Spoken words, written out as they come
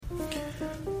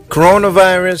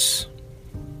Coronavirus,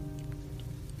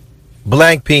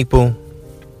 black people,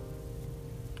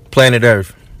 planet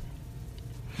Earth.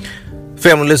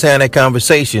 Family, let's have that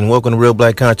conversation. Welcome to Real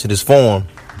Black Consciousness Forum.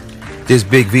 This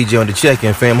big VJ on the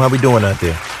check-in, fam. How we doing out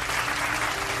there?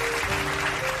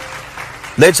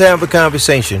 Let's have a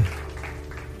conversation.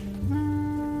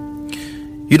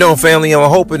 You know, family, I'm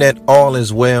hoping that all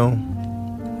is well,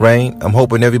 right? I'm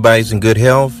hoping everybody's in good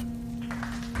health,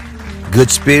 good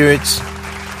spirits,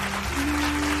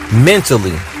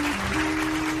 mentally,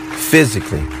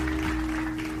 physically,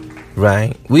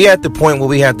 right? We at the point where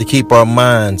we have to keep our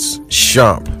minds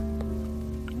sharp.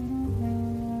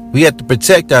 We have to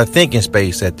protect our thinking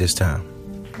space at this time.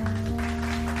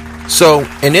 So,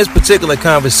 in this particular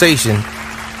conversation,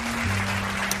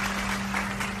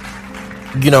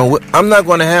 you know, I'm not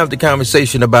going to have the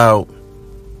conversation about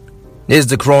is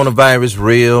the coronavirus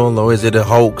real or is it a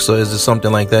hoax or is it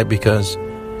something like that, because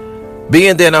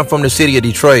being that I'm from the city of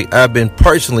Detroit, I've been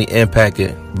personally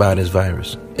impacted by this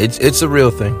virus. It's a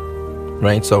real thing,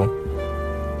 right? So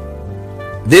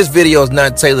this video is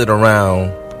not tailored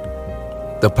around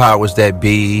the powers that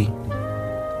be,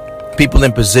 people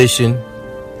in position.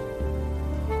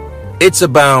 It's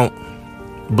about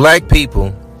black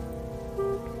people.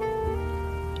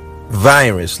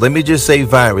 Virus. Let me just say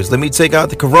virus. Let me take out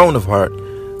the corona part.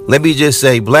 Let me just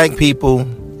say black people,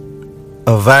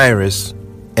 a virus,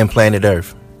 and planet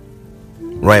Earth.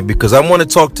 Right? Because I want to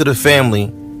talk to the family,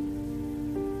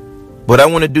 but I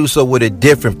want to do so with a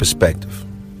different perspective.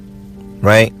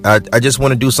 Right? I just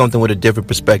want to do something with a different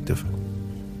perspective.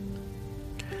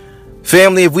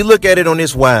 Family, if we look at it on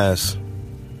this wise,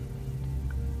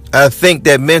 I think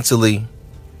that mentally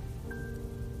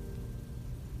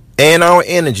and our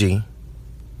energy,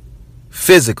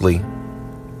 physically,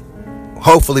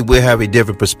 hopefully we'll have a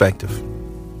different perspective.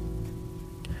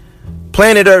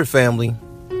 Planet Earth, family.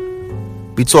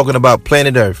 Be talking about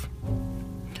planet Earth.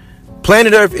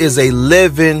 Planet Earth is a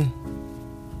living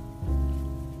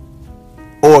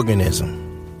organism.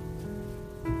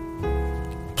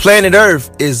 Planet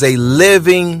Earth is a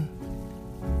living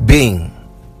being.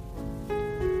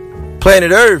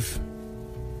 Planet Earth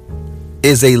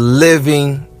is a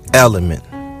living element.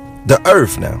 The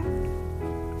Earth now.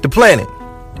 The planet.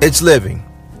 It's living.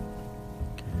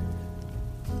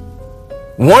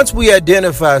 Once we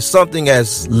identify something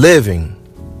as living,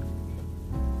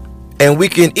 and we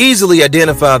can easily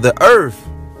identify the Earth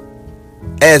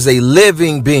as a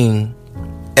living being,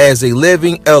 as a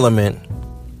living element,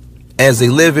 as a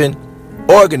living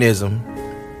organism,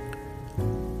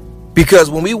 because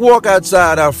when we walk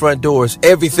outside our front doors,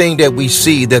 everything that we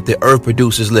see that the Earth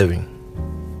produces living.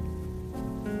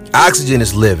 Oxygen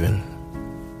is living.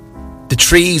 The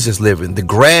trees is living. The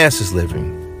grass is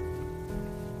living.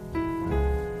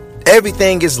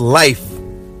 Everything is life.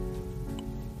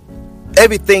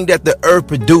 Everything that the Earth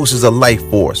produces is a life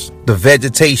force. The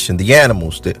vegetation, the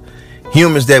animals, the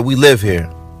humans that we live here.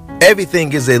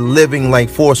 Everything is a living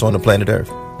life force on the planet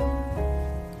Earth.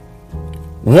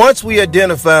 Once we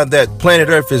identify that planet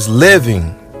Earth is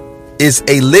living, is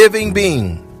a living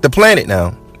being, the planet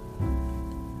now,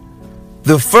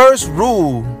 the first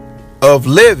rule of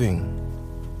living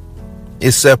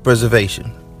is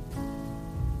self-preservation.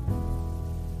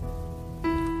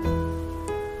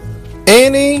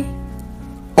 Any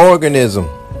organism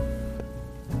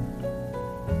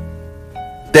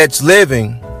that's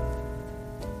living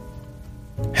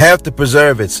have to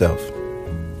preserve itself.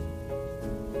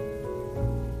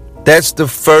 That's the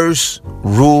first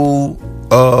rule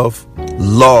of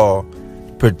law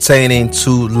pertaining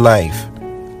to life,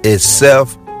 is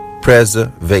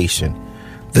self-preservation.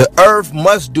 The earth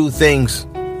must do things.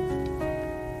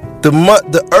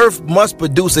 The earth must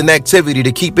produce an activity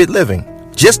to keep it living.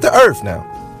 Just the earth now.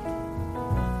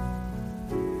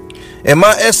 In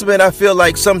my estimate, I feel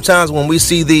like sometimes when you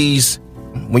see these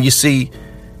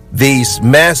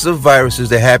massive viruses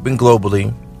that happen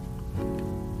globally,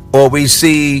 or we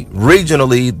see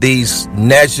regionally these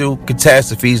natural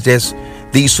catastrophes, that's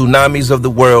these tsunamis of the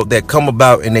world that come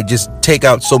about and they just take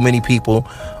out so many people,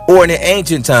 or in the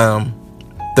ancient time,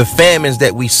 the famines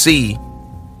that we see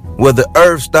where the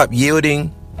earth stopped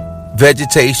yielding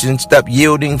vegetation, stopped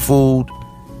yielding food,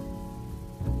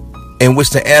 in which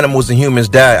the animals and humans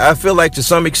die. I feel like to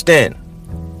some extent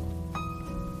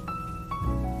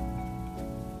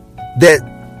that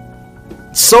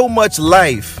so much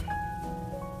life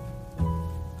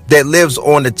that lives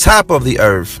on the top of the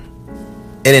earth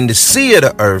and in the sea of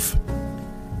the earth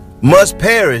must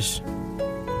perish,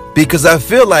 because I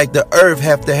feel like the earth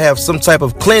have to have some type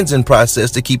of cleansing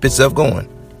process to keep itself going.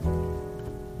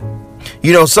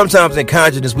 Sometimes in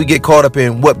consciousness, we get caught up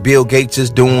in what Bill Gates is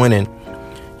doing and,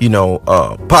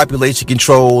 population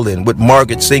control and what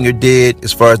Margaret Sanger did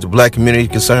as far as the black community is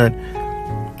concerned.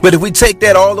 But if we take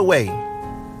that all away,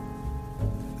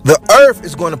 the earth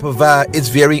is going to provide its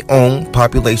very own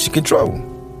population control.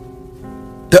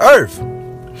 The earth.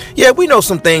 Yeah, we know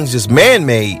some things is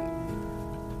man-made.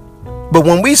 But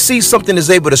when we see something is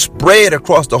able to spread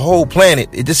across the whole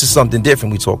planet, this is something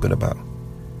different we're talking about.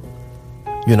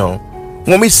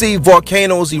 When we see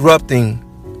volcanoes erupting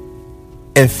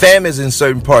and famines in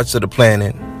certain parts of the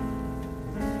planet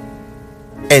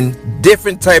and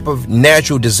different type of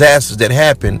natural disasters that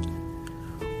happen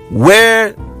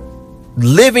where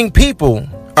living people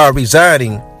are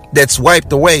residing that's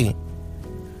wiped away,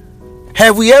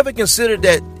 have we ever considered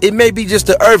that it may be just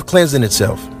the earth cleansing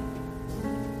itself?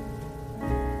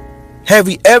 Have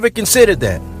we ever considered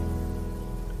that?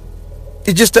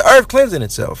 It's just the earth cleansing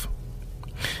itself.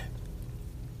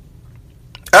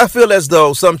 I feel as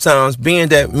though sometimes, being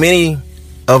that many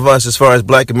of us, as far as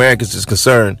black Americans is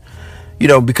concerned,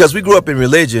 because we grew up in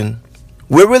religion,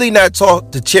 we're really not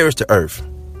taught to cherish the earth.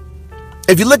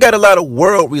 If you look at a lot of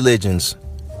world religions,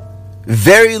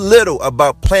 very little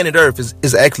about planet Earth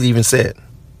is actually even said.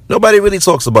 Nobody really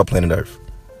talks about planet Earth.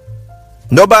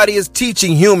 Nobody is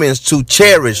teaching humans to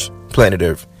cherish planet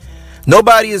Earth.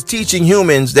 Nobody is teaching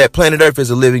humans that planet Earth is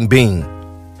a living being.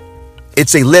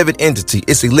 It's a living entity.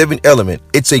 It's a living element.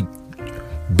 It's a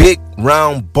big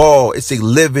round ball. It's a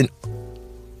living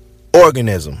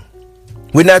organism.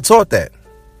 We're not taught that.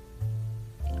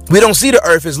 We don't see the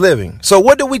earth as living. So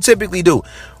what do we typically do?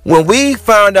 When we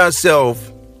find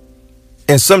ourselves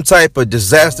in some type of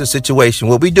disaster situation,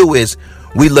 what we do is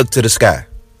we look to the sky.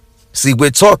 See,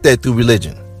 we're taught that through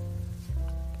religion.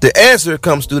 The answer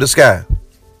comes through the sky.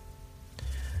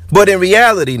 But in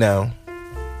reality now,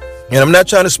 and I'm not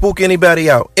trying to spook anybody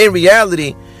out, in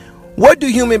reality, what do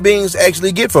human beings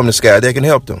actually get from the sky that can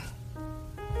help them?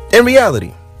 In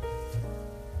reality,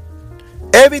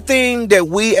 everything that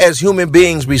we as human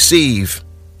beings receive,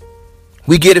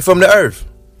 we get it from the earth.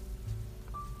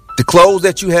 The clothes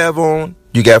that you have on,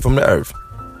 you got from the earth.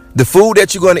 The food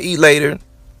that you're going to eat later,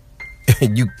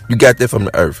 you got that from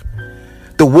the earth.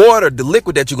 The water, the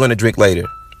liquid that you're going to drink later,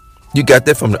 you got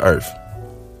that from the earth.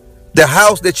 The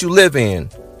house that you live in,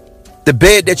 the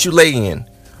bed that you lay in,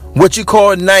 what you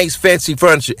call nice, fancy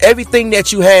furniture, everything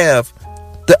that you have,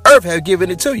 the earth has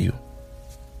given it to you.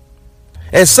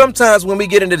 And sometimes when we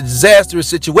get into a disastrous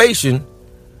situation,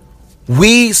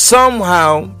 we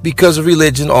somehow, because of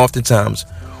religion, oftentimes,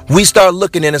 we start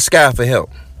looking in the sky for help.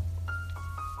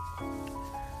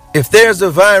 If there's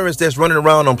a virus that's running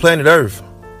around on planet Earth,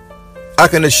 I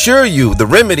can assure you the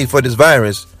remedy for this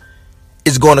virus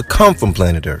is going to come from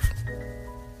planet Earth.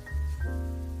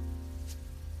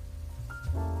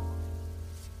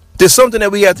 There's something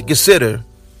that we have to consider.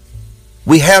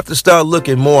 We have to start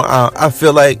looking more. I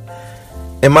feel like,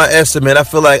 in my estimate, I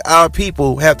feel like our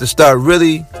people have to start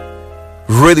really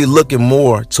looking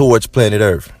more towards planet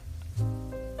Earth.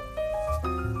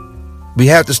 We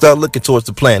have to start looking towards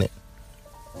the planet.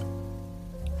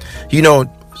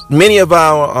 Many of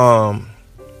our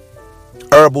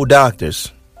herbal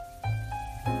doctors,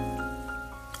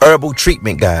 herbal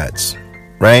treatment guides,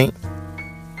 right?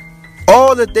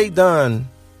 All that they done,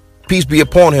 peace be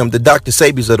upon him, the Dr.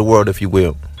 Sabies of the world, if you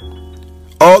will.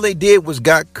 All they did was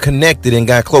got connected and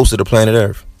got closer to planet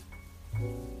Earth.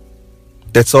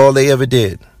 That's all they ever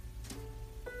did.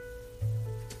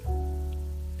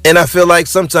 And I feel like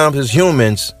sometimes as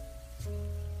humans,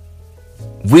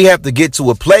 we have to get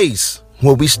to a place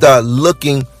where we start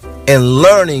looking and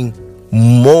learning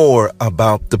more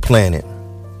about the planet.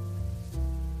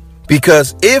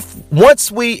 Because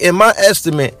once we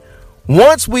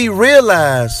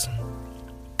realize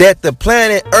that the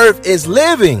planet Earth is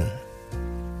living,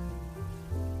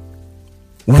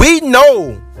 we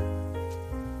know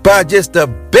by just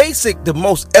the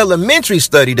most elementary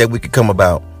study that we could come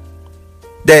about,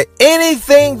 that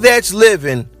anything that's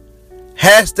living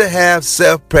has to have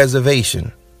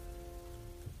self-preservation.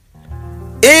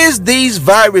 Is these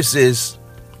viruses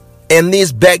and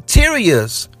these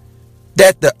bacterias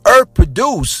that the earth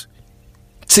produce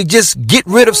to just get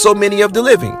rid of so many of the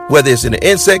living, whether it's in the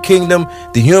insect kingdom,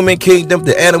 the human kingdom,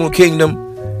 the animal kingdom,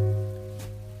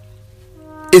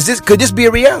 could this be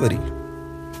a reality?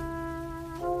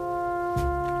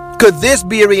 Could this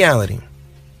be a reality?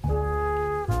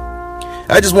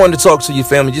 I just wanted to talk to you,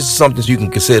 family. Just something you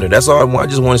can consider. That's all I want. I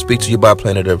just want to speak to you about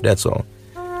planet Earth. That's all.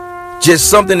 Just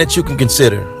something that you can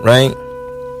consider, right?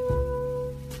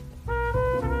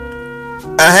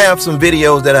 I have some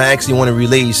videos that I actually want to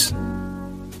release,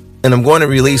 and I'm going to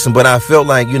release them, but I felt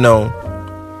like,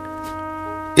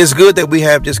 it's good that we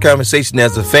have this conversation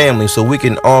as a family so we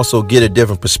can also get a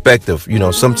different perspective. You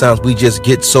know, sometimes we just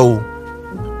get so,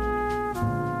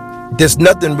 there's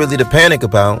nothing really to panic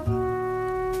about.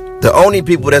 The only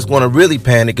people that's going to really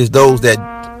panic is those that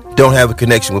don't have a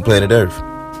connection with planet Earth.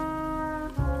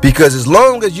 Because as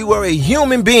long as you are a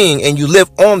human being and you live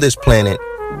on this planet,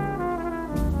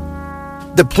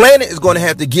 the planet is going to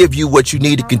have to give you what you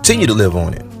need to continue to live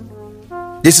on it.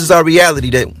 This is our reality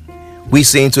that we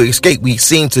seem to escape. We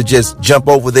seem to just jump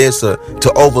over this or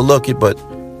to overlook it, but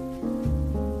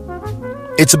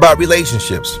it's about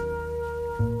relationships.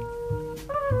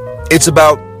 It's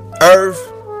about Earth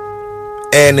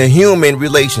and the human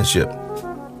relationship.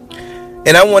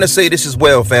 And I want to say this as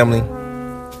well, family.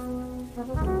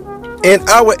 In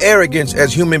our arrogance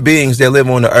as human beings that live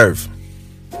on the Earth,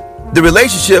 the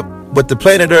relationship with the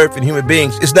planet Earth and human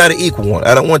beings is not an equal one.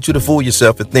 I don't want you to fool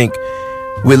yourself and think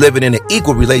we're living in an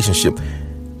equal relationship.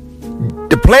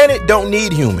 The planet don't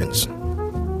need humans.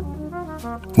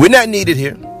 We're not needed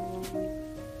here.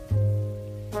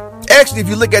 Actually, if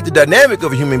you look at the dynamic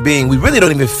of a human being, we really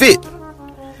don't even fit.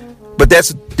 But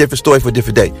that's a different story for a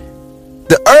different day.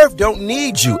 The Earth don't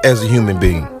need you as a human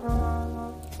being.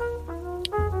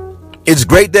 It's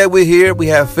great that we're here. We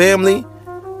have family.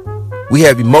 We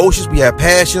have emotions. We have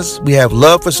passions. We have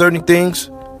love for certain things.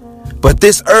 But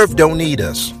this Earth don't need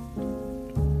us.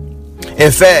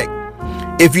 In fact,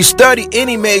 if you study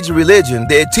any major religion,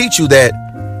 they'll teach you that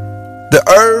the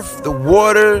earth, the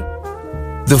water,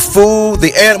 the food,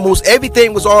 the animals,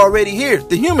 everything was already here.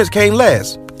 The humans came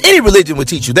last. Any religion would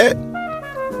teach you that.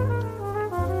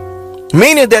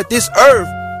 Meaning that this earth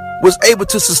was able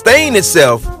to sustain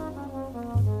itself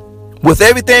with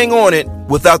everything on it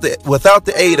without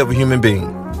the aid of a human being.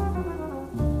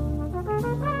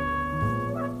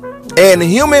 And the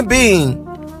human being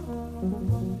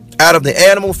out of the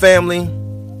animal family,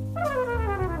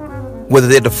 whether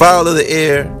they're the fowl of the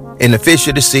air and the fish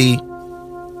of the sea,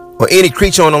 or any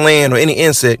creature on the land or any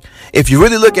insect, if you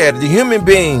really look at it, the human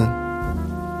being,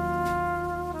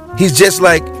 he's just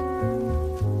like,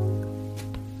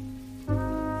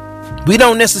 we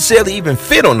don't necessarily even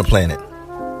fit on the planet.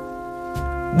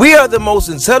 We are the most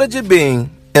intelligent being,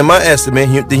 in my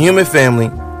estimate, the human family,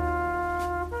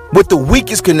 with the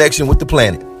weakest connection with the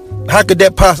planet. How could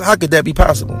that be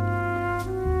possible?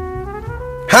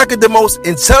 How could the most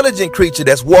intelligent creature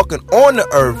that's walking on the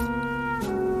earth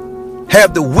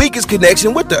have the weakest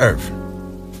connection with the earth?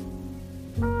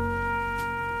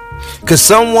 Because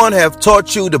someone have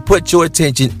taught you to put your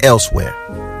attention elsewhere.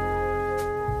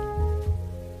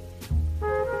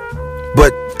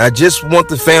 But I just want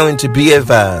the family to be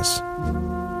advised.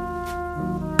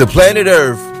 The planet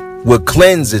Earth will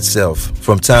cleanse itself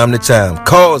from time to time,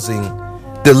 causing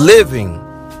the living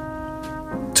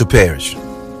to perish.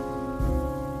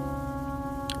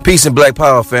 Peace and Black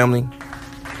Power, family.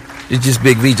 It's just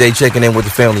Big VJ checking in with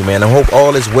the family, man. I hope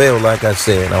all is well, like I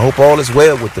said. I hope all is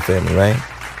well with the family, right?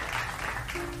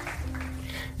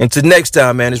 Until next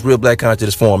time, man, it's Real Black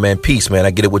Consciousness Forum, man. Peace, man.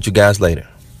 I get it with you guys later.